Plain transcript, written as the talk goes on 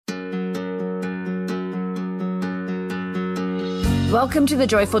Welcome to the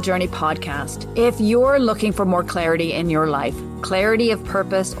Joyful Journey podcast. If you're looking for more clarity in your life, clarity of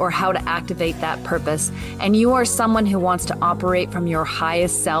purpose or how to activate that purpose, and you are someone who wants to operate from your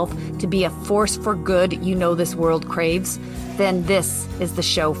highest self to be a force for good you know this world craves, then this is the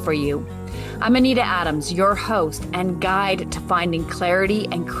show for you. I'm Anita Adams, your host and guide to finding clarity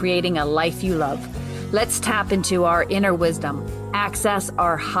and creating a life you love. Let's tap into our inner wisdom, access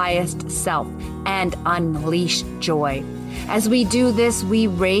our highest self, and unleash joy. As we do this, we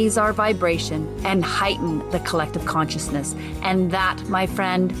raise our vibration and heighten the collective consciousness. And that, my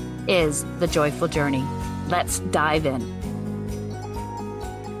friend, is the joyful journey. Let's dive in.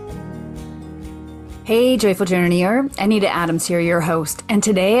 Hey, Joyful Journeyer, Anita Adams here, your host. And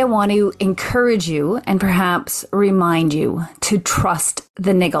today I want to encourage you and perhaps remind you to trust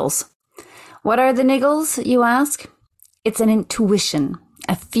the niggles. What are the niggles, you ask? It's an intuition,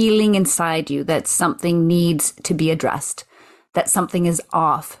 a feeling inside you that something needs to be addressed, that something is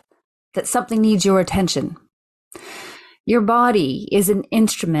off, that something needs your attention. Your body is an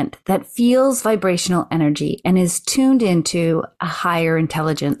instrument that feels vibrational energy and is tuned into a higher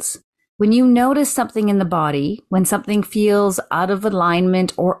intelligence. When you notice something in the body, when something feels out of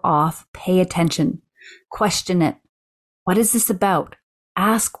alignment or off, pay attention. Question it. What is this about?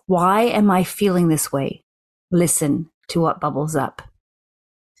 Ask, why am I feeling this way? Listen to what bubbles up.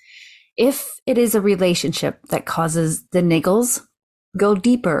 If it is a relationship that causes the niggles, go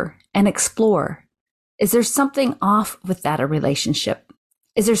deeper and explore. Is there something off with that relationship?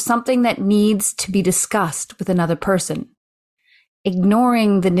 Is there something that needs to be discussed with another person?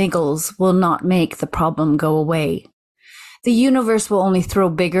 Ignoring the niggles will not make the problem go away. The universe will only throw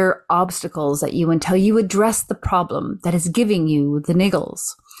bigger obstacles at you until you address the problem that is giving you the niggles.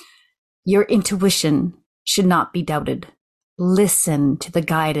 Your intuition should not be doubted. Listen to the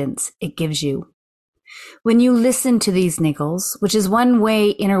guidance it gives you. When you listen to these niggles, which is one way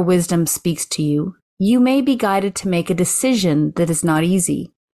inner wisdom speaks to you, you may be guided to make a decision that is not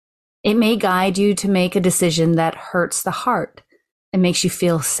easy. It may guide you to make a decision that hurts the heart and makes you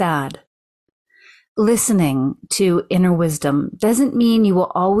feel sad. Listening to inner wisdom doesn't mean you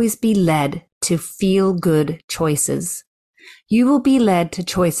will always be led to feel good choices. You will be led to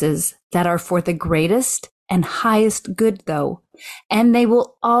choices that are for the greatest and highest good, though, and they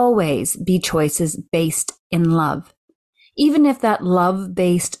will always be choices based in love, even if that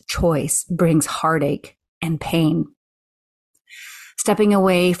love-based choice brings heartache and pain. Stepping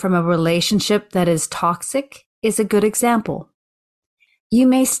away from a relationship that is toxic is a good example. You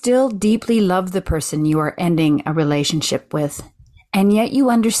may still deeply love the person you are ending a relationship with, and yet you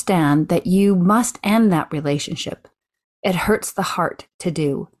understand that you must end that relationship. It hurts the heart to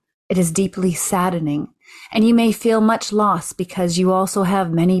do. It is deeply saddening, and you may feel much loss because you also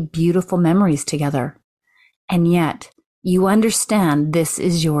have many beautiful memories together. And yet, you understand this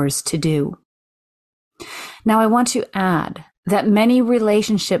is yours to do. Now, I want to add that many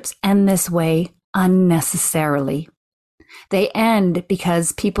relationships end this way unnecessarily. They end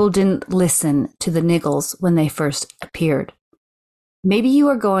because people didn't listen to the niggles when they first appeared. Maybe you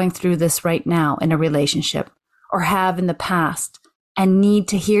are going through this right now in a relationship, or have in the past, and need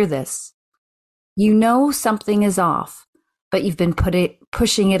to hear this. You know something is off, but you've been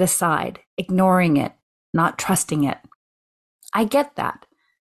pushing it aside, ignoring it, not trusting it. I get that.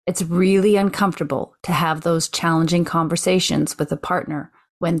 It's really uncomfortable to have those challenging conversations with a partner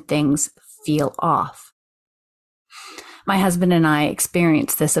when things feel off. My husband and I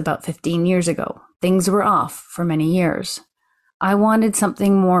experienced this about 15 years ago. Things were off for many years. I wanted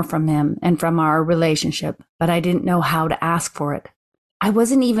something more from him and from our relationship, but I didn't know how to ask for it. I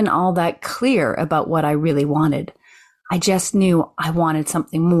wasn't even all that clear about what I really wanted. I just knew I wanted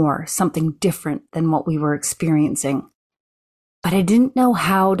something more, something different than what we were experiencing. But I didn't know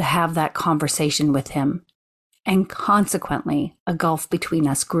how to have that conversation with him. And consequently, a gulf between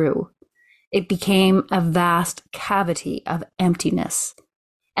us grew. It became a vast cavity of emptiness.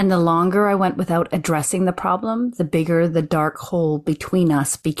 And the longer I went without addressing the problem, the bigger the dark hole between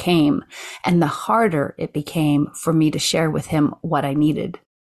us became, and the harder it became for me to share with him what I needed.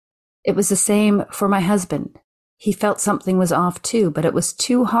 It was the same for my husband. He felt something was off too, but it was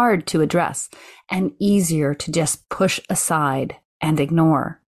too hard to address and easier to just push aside and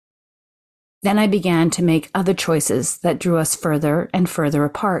ignore. Then I began to make other choices that drew us further and further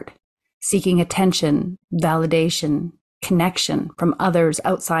apart, seeking attention, validation, connection from others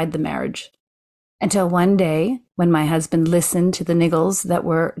outside the marriage. Until one day, when my husband listened to the niggles that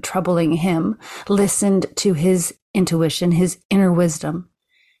were troubling him, listened to his intuition, his inner wisdom,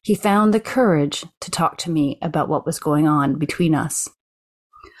 he found the courage to talk to me about what was going on between us.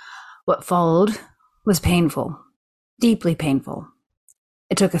 What followed was painful, deeply painful.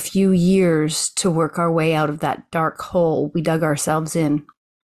 It took a few years to work our way out of that dark hole we dug ourselves in.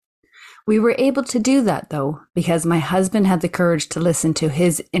 We were able to do that, though, because my husband had the courage to listen to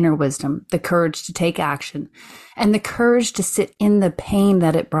his inner wisdom, the courage to take action, and the courage to sit in the pain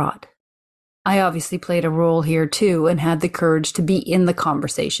that it brought. I obviously played a role here too and had the courage to be in the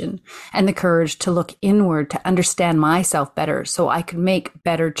conversation and the courage to look inward to understand myself better so I could make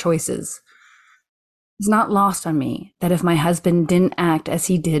better choices. It's not lost on me that if my husband didn't act as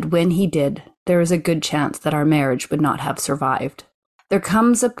he did when he did, there is a good chance that our marriage would not have survived. There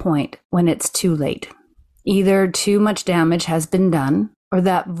comes a point when it's too late. Either too much damage has been done, or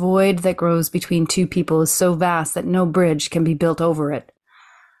that void that grows between two people is so vast that no bridge can be built over it.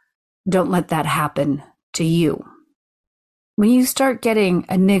 Don't let that happen to you. When you start getting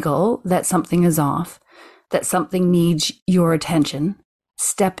a niggle that something is off, that something needs your attention,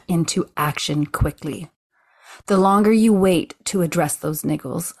 step into action quickly. The longer you wait to address those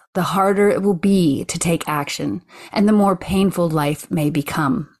niggles, the harder it will be to take action, and the more painful life may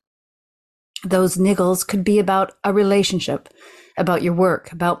become. Those niggles could be about a relationship, about your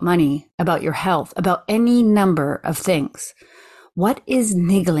work, about money, about your health, about any number of things. What is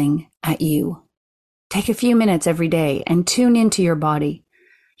niggling at you? Take a few minutes every day and tune into your body.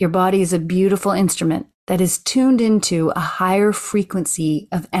 Your body is a beautiful instrument that is tuned into a higher frequency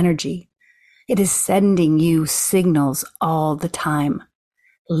of energy. It is sending you signals all the time.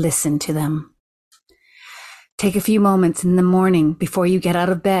 Listen to them. Take a few moments in the morning before you get out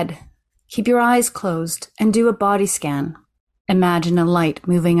of bed. Keep your eyes closed and do a body scan. Imagine a light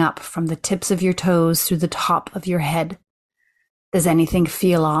moving up from the tips of your toes through the top of your head. Does anything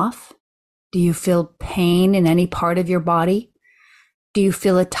feel off? Do you feel pain in any part of your body? Do you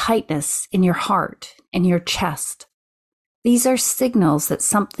feel a tightness in your heart, in your chest? These are signals that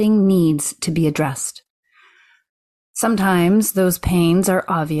something needs to be addressed. Sometimes those pains are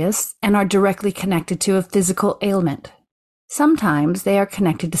obvious and are directly connected to a physical ailment. Sometimes they are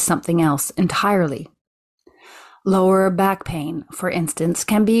connected to something else entirely. Lower back pain, for instance,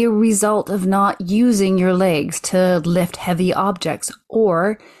 can be a result of not using your legs to lift heavy objects,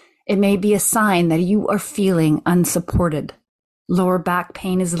 or it may be a sign that you are feeling unsupported. Lower back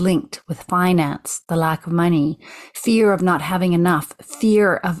pain is linked with finance, the lack of money, fear of not having enough,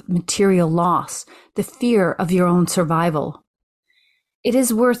 fear of material loss, the fear of your own survival. It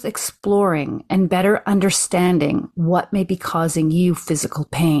is worth exploring and better understanding what may be causing you physical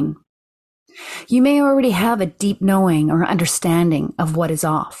pain. You may already have a deep knowing or understanding of what is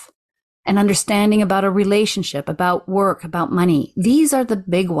off. An understanding about a relationship, about work, about money. These are the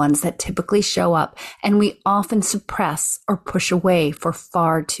big ones that typically show up and we often suppress or push away for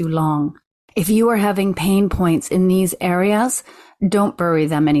far too long. If you are having pain points in these areas, don't bury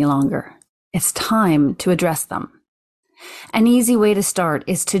them any longer. It's time to address them. An easy way to start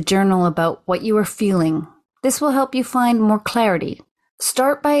is to journal about what you are feeling. This will help you find more clarity.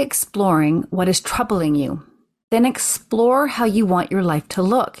 Start by exploring what is troubling you. Then explore how you want your life to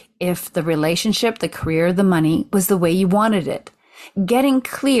look. If the relationship, the career, the money was the way you wanted it. Getting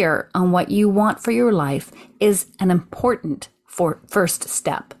clear on what you want for your life is an important first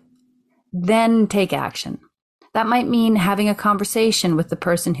step. Then take action. That might mean having a conversation with the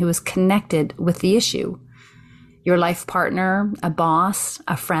person who is connected with the issue. Your life partner, a boss,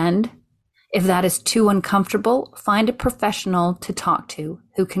 a friend. If that is too uncomfortable, find a professional to talk to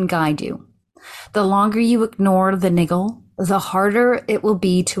who can guide you. The longer you ignore the niggle, the harder it will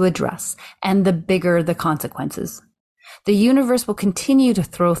be to address and the bigger the consequences. The universe will continue to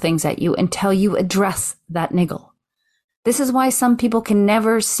throw things at you until you address that niggle. This is why some people can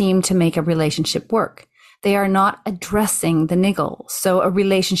never seem to make a relationship work. They are not addressing the niggle, so a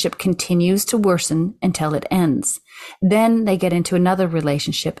relationship continues to worsen until it ends. Then they get into another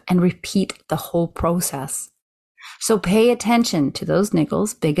relationship and repeat the whole process. So pay attention to those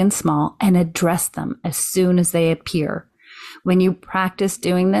niggles, big and small, and address them as soon as they appear. When you practice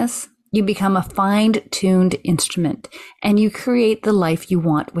doing this, you become a fine-tuned instrument and you create the life you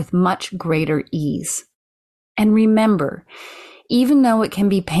want with much greater ease. And remember, even though it can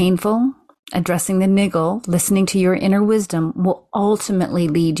be painful, addressing the niggle, listening to your inner wisdom will ultimately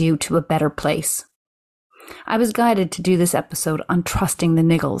lead you to a better place. I was guided to do this episode on trusting the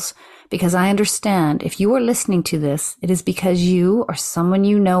niggles because I understand if you are listening to this, it is because you or someone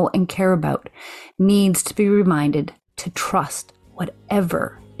you know and care about needs to be reminded to trust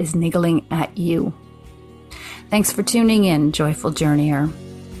whatever is niggling at you. Thanks for tuning in, Joyful Journeyer,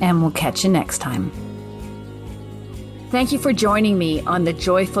 and we'll catch you next time. Thank you for joining me on the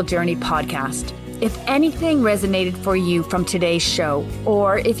Joyful Journey podcast. If anything resonated for you from today's show,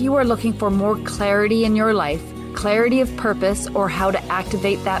 or if you are looking for more clarity in your life, clarity of purpose, or how to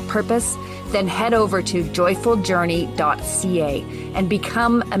activate that purpose, then head over to joyfuljourney.ca and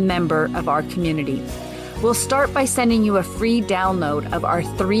become a member of our community. We'll start by sending you a free download of our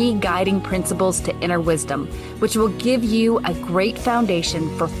 3 guiding principles to inner wisdom, which will give you a great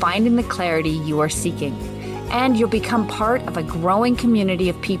foundation for finding the clarity you are seeking. And you'll become part of a growing community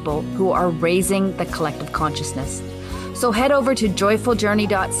of people who are raising the collective consciousness. So head over to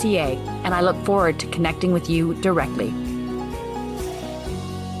joyfuljourney.ca, and I look forward to connecting with you directly.